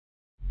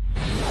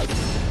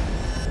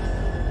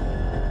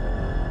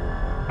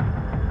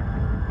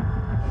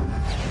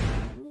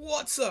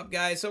What's up,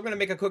 guys? So I'm going to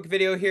make a quick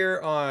video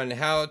here on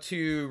how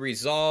to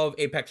resolve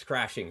Apex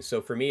crashing. So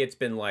for me, it's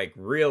been like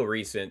real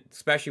recent,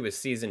 especially with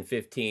Season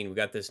 15. We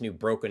got this new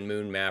Broken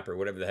Moon map, or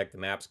whatever the heck the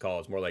map's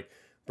called. It's more like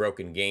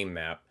Broken Game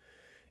map.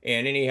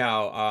 And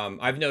anyhow,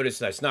 I've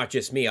noticed that it's not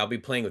just me. I'll be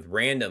playing with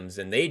randoms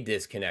and they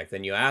disconnect.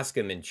 Then you ask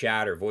them in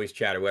chat or voice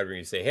chat or whatever, and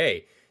you say,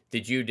 hey,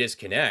 did you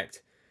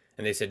disconnect?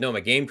 And they said, no, my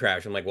game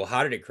crashed. I'm like, well,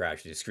 how did it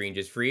crash? Did the screen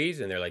just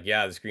freeze? And they're like,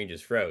 yeah, the screen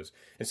just froze.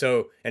 And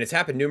so, and it's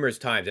happened numerous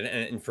times.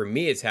 And for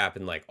me, it's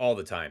happened like all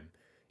the time.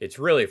 It's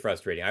really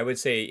frustrating. I would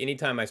say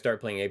anytime I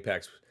start playing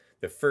Apex,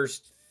 the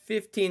first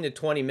 15 to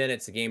 20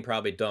 minutes, the game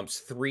probably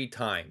dumps 3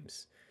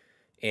 times.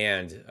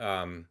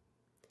 And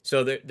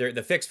so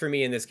the fix for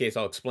me in this case,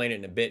 I'll explain it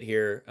in a bit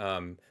here.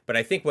 But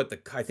I think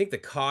the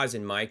cause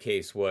in my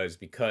case was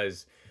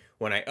because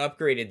when I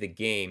upgraded the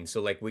game,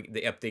 so like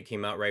the update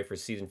came out right for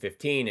Season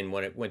 15, and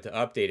when it went to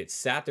update, it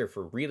sat there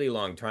for a really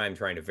long time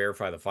trying to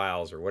verify the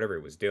files or whatever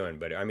it was doing.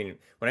 But I mean,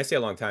 when I say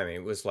a long time, I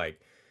mean, it was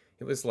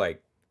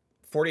like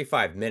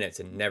 45 minutes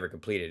and never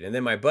completed. And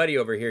then my buddy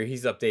over here,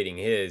 he's updating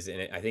his,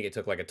 and I think it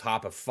took like a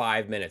top of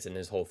 5 minutes, and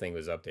his whole thing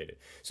was updated.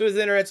 So his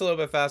internet's a little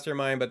bit faster than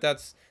mine, but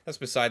that's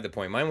beside the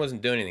point. Mine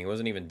wasn't doing anything. It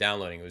wasn't even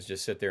downloading. It was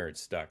just sit there and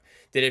it's stuck.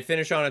 Did it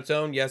finish on its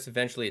own? Yes,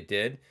 eventually it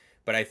did.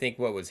 But I think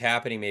what was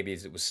happening maybe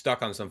is it was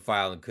stuck on some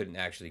file and couldn't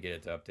actually get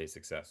it to update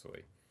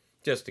successfully.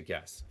 Just a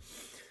guess.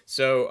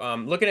 So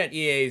looking at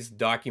EA's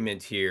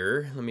document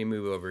here, let me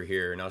move over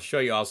here and I'll show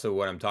you also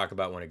what I'm talking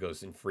about when it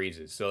goes and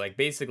freezes. So like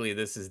basically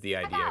this is the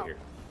idea here.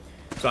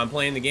 So I'm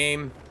playing the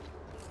game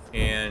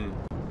and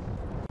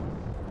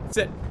that's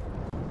it.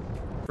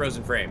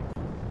 Frozen frame.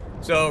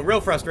 So real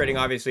frustrating,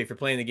 obviously. If you're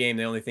playing the game,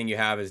 the only thing you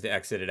have is to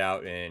exit it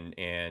out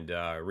and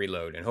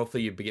reload. And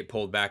hopefully you get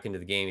pulled back into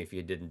the game if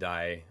you didn't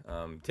die.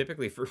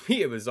 Typically for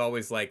me, it was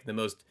always like the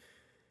most,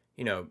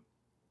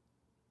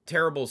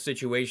 terrible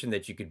situation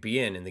that you could be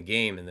in the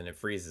game, and then it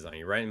freezes on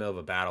you right in the middle of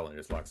a battle and it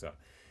just locks up.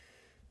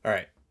 All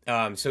right.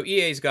 So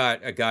EA's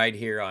got a guide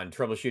here on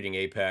troubleshooting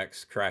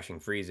Apex, crashing,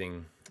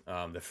 freezing.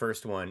 The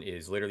first one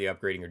is literally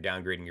upgrading or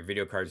downgrading your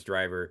video card's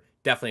driver.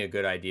 Definitely a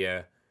good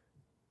idea.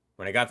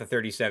 When I got the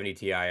 3070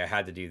 Ti, I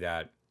had to do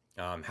that.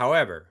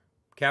 However,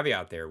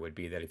 caveat there would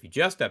be that if you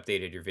just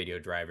updated your video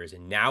drivers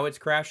and now it's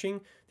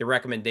crashing, the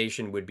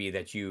recommendation would be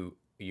that you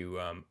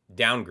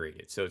downgrade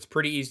it. So it's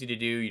pretty easy to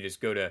do. You just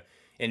go to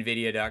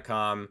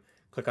nvidia.com,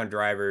 click on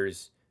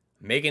drivers,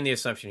 making the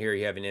assumption here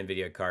you have an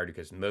NVIDIA card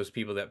because most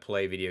people that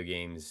play video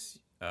games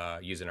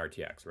use an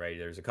RTX, right?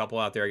 There's a couple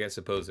out there, I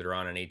suppose, that are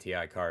on an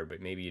ATI card,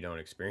 but maybe you don't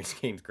experience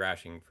games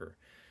crashing for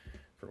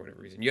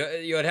whatever reason.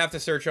 You would have to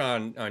search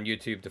on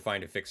YouTube to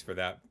find a fix for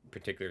that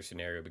particular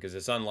scenario because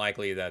it's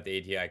unlikely that the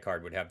ATI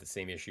card would have the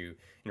same issue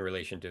in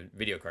relation to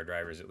video card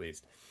drivers, at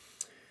least.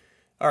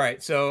 All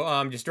right,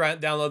 so just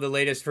download the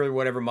latest for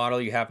whatever model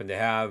you happen to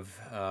have.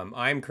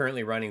 I'm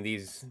currently running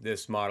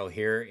this model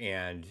here,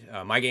 and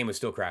my game was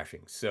still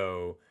crashing.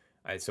 So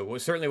it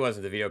certainly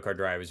wasn't the video card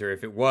drivers, or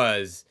if it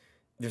was,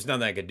 there's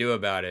nothing I could do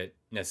about it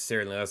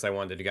necessarily unless I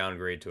wanted to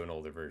downgrade to an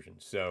older version.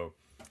 So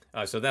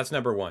that's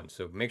number one.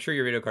 So make sure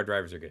your video card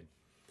drivers are good.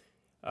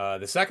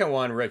 The second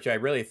one, which I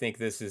really think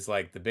this is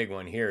like the big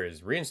one here,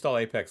 is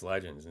reinstall Apex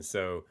Legends. And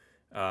so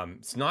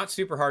it's not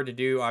super hard to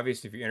do.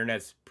 Obviously, if your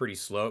internet's pretty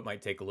slow, it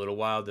might take a little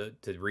while to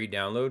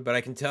re-download. But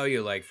I can tell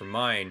you, like for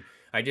mine,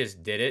 I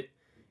just did it.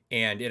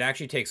 And it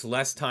actually takes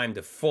less time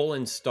to full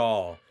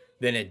install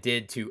than it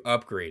did to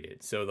upgrade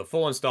it. So the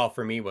full install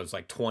for me was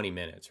like 20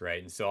 minutes,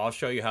 right? And so I'll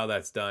show you how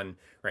that's done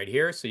right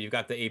here. So you've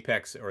got the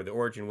Apex or the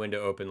Origin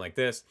window open like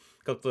this.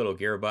 Click the little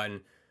gear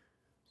button.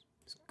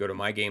 Go to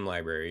my game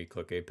library,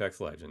 click Apex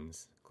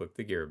Legends, click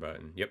the gear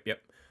button.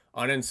 Yep.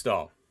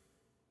 Uninstall.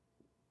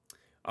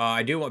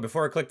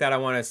 Before I click that, I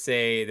want to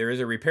say there is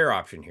a repair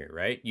option here,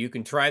 right? You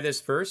can try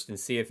this first and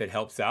see if it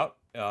helps out.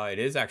 It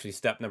is actually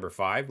step number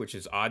 5, which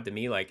is odd to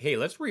me. Like, hey,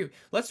 let's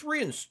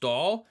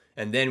reinstall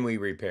and then we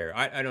repair.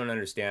 I don't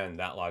understand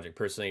that logic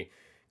personally,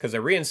 because a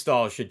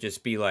reinstall should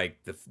just be like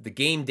the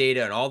game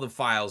data and all the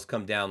files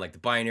come down, like the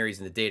binaries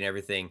and the data and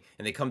everything,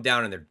 and they come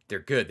down and they're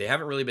good. They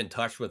haven't really been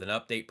touched with an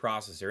update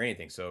process or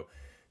anything. So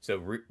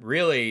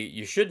really,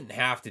 you shouldn't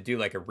have to do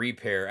like a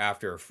repair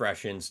after a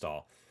fresh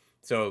install.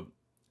 So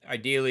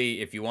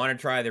ideally, if you want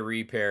to try the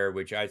repair,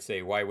 which I'd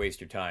say why waste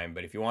your time,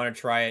 but if you want to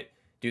try it,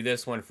 do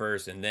this one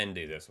first and then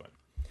do this one.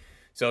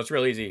 So it's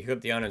real easy. Click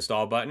the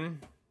uninstall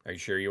button. Are you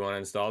sure you want to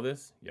install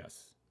this?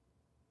 Yes.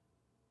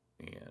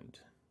 And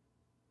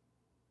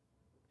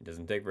it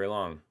doesn't take very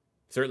long.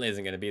 It certainly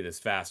isn't going to be this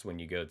fast when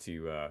you go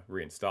to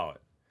reinstall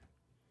it.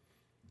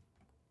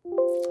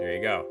 There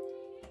you go.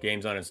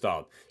 Game's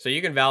uninstalled. So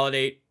you can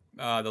validate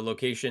the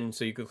location.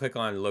 So you can click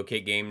on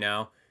locate game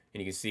now,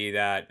 and you can see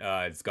that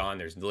it's gone.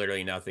 There's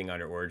literally nothing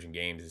under Origin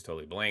Games. It's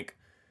totally blank.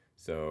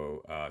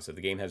 So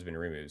the game has been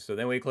removed. So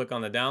then we click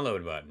on the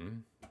download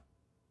button.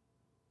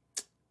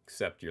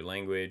 Accept your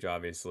language,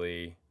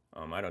 obviously.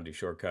 I don't do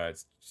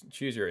shortcuts.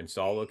 Choose your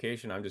install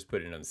location. I'm just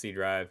putting it on the C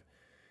drive.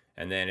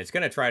 And then it's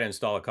going to try to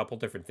install a couple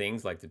different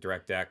things like the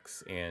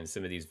DirectX and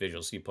some of these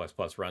Visual C++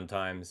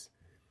 runtimes.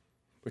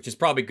 which is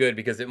probably good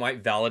because it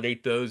might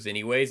validate those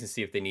anyways and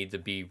see if they need to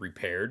be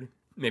repaired.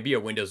 Maybe a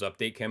Windows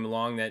update came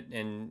along that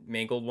and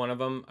mangled one of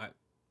them.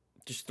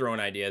 Just throwing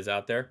ideas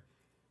out there.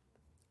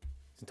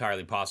 It's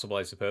entirely possible,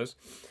 I suppose.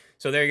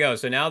 So there you go.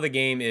 So now the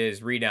game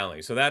is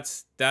read-only. So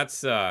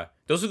those are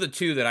the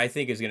two that I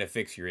think is going to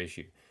fix your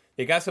issue.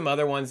 They got some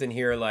other ones in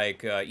here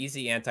like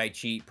easy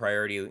anti-cheat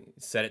priority,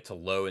 set it to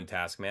low in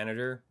Task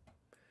Manager.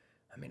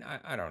 I mean,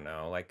 I don't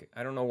know. Like,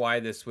 I don't know why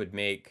this would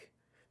make...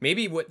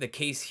 Maybe what the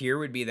case here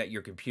would be that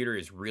your computer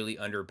is really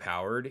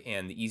underpowered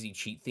and the easy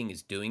cheat thing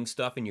is doing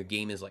stuff and your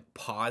game is like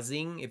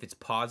pausing. If it's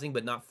pausing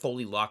but not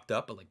fully locked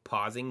up, but like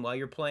pausing while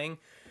you're playing,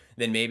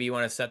 then maybe you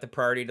want to set the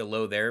priority to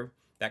low there.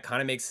 That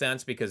kind of makes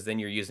sense because then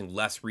you're using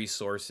less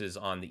resources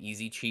on the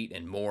easy cheat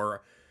and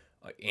more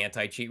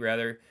anti-cheat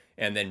rather,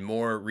 and then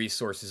more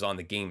resources on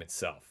the game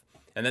itself.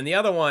 And then the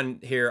other one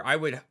here, I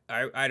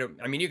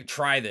mean, you could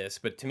try this,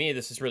 but to me,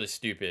 this is really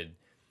stupid.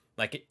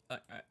 Like,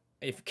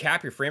 if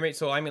cap your frame rate,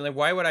 so I mean, like,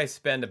 why would I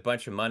spend a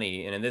bunch of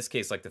money? And in this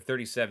case, like the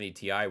 3070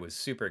 Ti was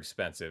super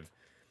expensive,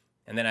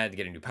 and then I had to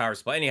get a new power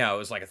supply. Anyhow, it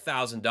was like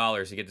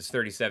 $1,000 to get this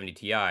 3070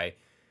 Ti,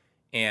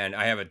 and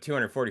I have a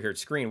 240 hertz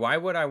screen. Why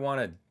would I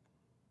want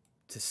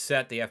to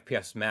set the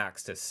FPS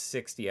max to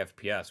 60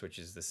 FPS, which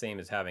is the same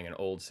as having an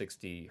old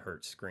 60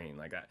 hertz screen?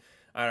 Like,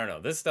 I don't know.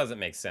 This doesn't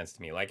make sense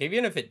to me. Like,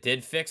 even if it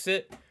did fix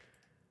it,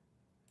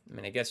 I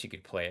mean, I guess you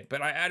could play it,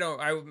 but I don't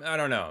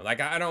know. Like,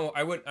 I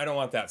don't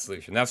want that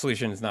solution. That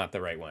solution is not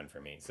the right one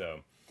for me. So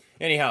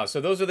anyhow,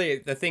 so those are the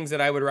things that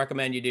I would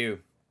recommend you do.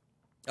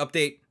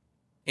 Update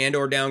and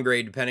or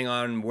downgrade depending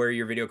on where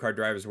your video card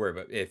drivers were.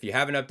 But if you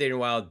haven't updated in a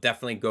while,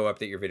 definitely go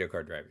update your video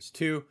card drivers.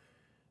 2,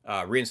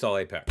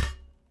 reinstall Apex.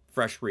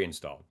 Fresh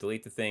reinstall.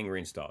 Delete the thing,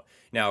 reinstall it.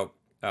 Now,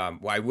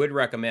 I would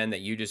recommend that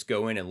you just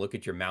go in and look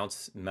at your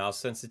mouse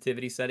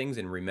sensitivity settings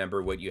and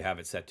remember what you have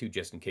it set to,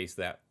 just in case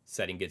that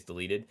setting gets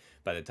deleted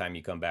by the time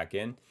you come back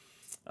in.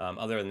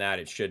 Other than that,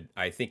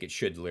 I think it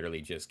should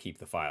literally just keep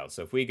the files.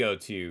 So if we go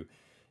to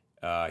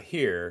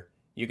here,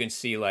 you can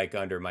see like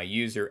under my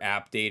user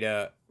app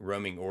data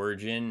roaming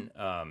origin,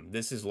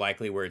 this is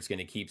likely where it's going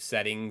to keep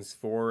settings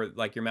for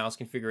like your mouse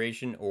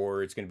configuration,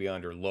 or it's going to be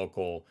under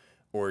local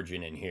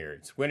origin in here.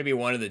 It's going to be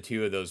one of the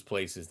two of those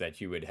places that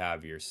you would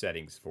have your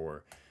settings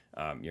for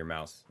your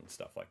mouse and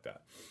stuff like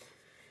that.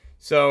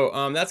 So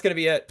that's going to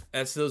be it.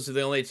 Those are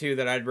the only two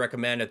that I'd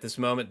recommend at this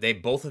moment.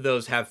 Both of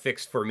those have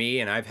fixed for me,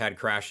 and I've had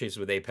crashes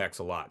with Apex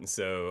a lot. And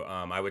so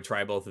I would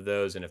try both of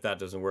those. And if that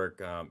doesn't work,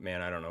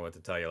 man, I don't know what to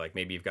tell you. Like,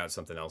 maybe you've got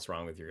something else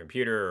wrong with your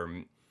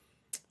computer.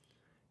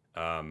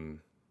 Or,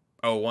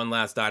 oh, one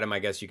last item I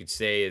guess you could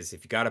say is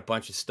if you got a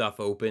bunch of stuff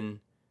open.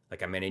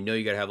 Like, I mean, I know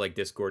you gotta have like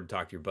Discord to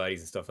talk to your buddies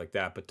and stuff like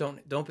that, but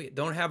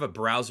don't have a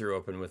browser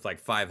open with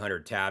like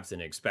 500 tabs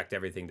and expect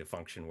everything to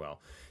function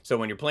well. So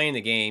when you're playing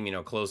the game, you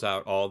know, close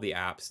out all the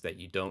apps that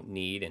you don't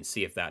need and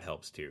see if that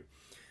helps too.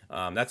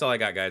 That's all I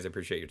got, guys. I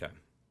appreciate your time.